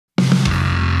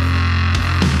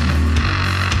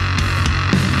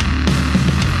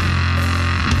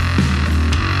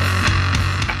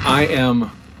I am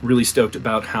really stoked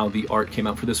about how the art came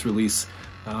out for this release.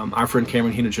 Our friend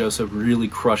Cameron Hinojosa really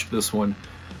crushed this one.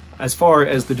 As far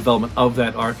as the development of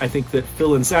that art, I think that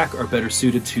Phil and Zach are better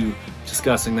suited to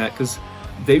discussing that because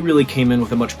they really came in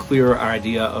with a much clearer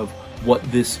idea of what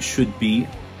this should be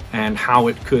and how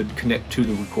it could connect to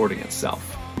the recording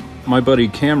itself. My buddy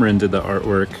Cameron did the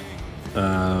artwork,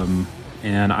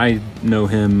 and I know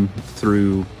him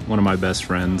through one of my best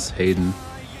friends, Hayden,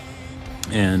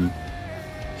 and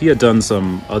he had done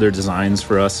some other designs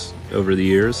for us over the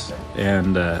years,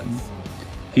 and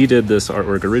he did this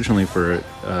artwork originally for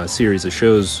a series of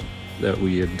shows that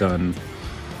we had done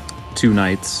 2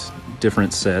 nights,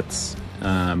 different sets,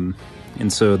 and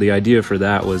so the idea for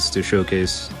that was to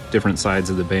showcase different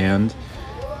sides of the band.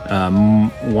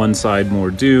 One side more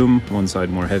doom, one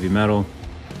side more heavy metal.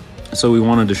 So we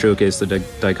wanted to showcase the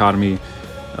dichotomy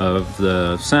of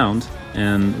the sound,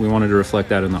 and we wanted to reflect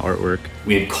that in the artwork.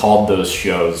 We had called those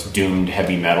shows Doomed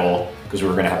Heavy Metal because we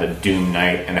were going to have a doom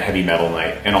night and a heavy metal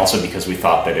night, and also because we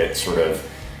thought that it sort of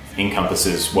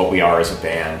encompasses what we are as a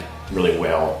band really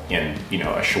well in, you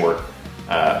know, a short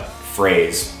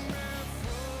phrase.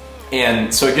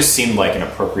 And so it just seemed like an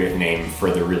appropriate name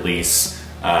for the release.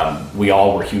 We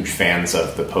all were huge fans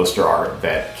of the poster art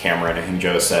that Cameron and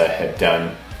Hinojosa had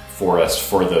done for us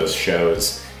for those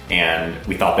shows, and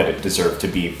we thought that it deserved to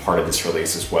be part of this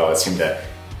release as well. It seemed to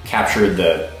capture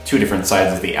the 2 different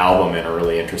sides of the album in a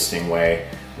really interesting way,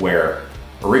 where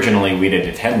originally we'd had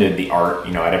intended the art,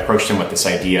 you know, I'd approached him with this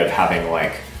idea of having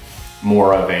like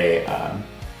more of a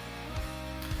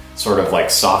sort of like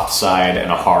soft side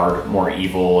and a hard, more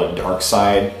evil and dark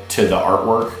side to the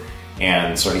artwork.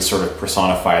 And so he sort of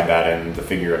personified that in the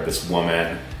figure of this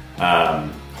woman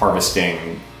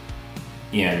harvesting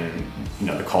in, you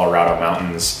know, the Colorado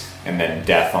mountains, and then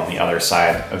death on the other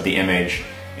side of the image.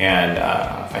 And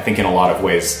I think in a lot of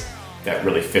ways that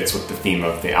really fits with the theme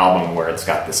of the album, where it's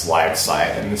got this live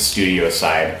side and the studio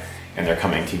side, and they're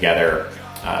coming together.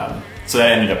 So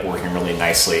that ended up working really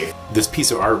nicely. This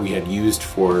piece of art we had used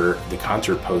for the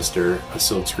concert poster, a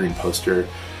silkscreen poster,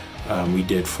 we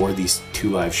did for these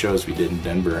 2 live shows we did in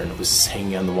Denver, and it was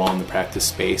hanging on the wall in the practice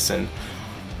space. And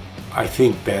I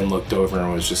think Ben looked over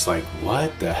and was just like,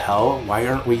 what the hell? Why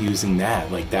aren't we using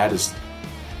that? Like, that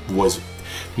was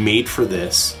made for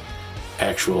this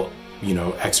actual, you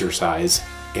know, exercise,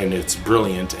 and it's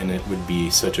brilliant, and it would be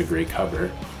such a great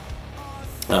cover.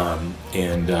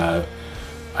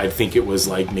 I think it was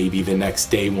like maybe the next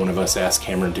day one of us asked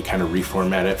Cameron to kind of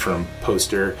reformat it from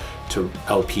poster to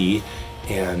LP,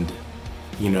 and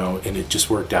you know, and it just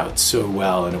worked out so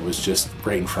well, and it was just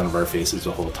right in front of our faces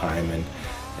the whole time. And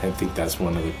I think that's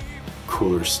one of the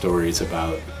cooler stories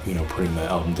about, you know, putting the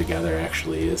album together,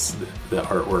 actually, is the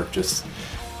artwork just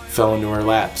fell into our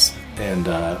laps, and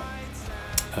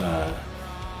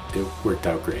it worked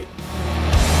out great.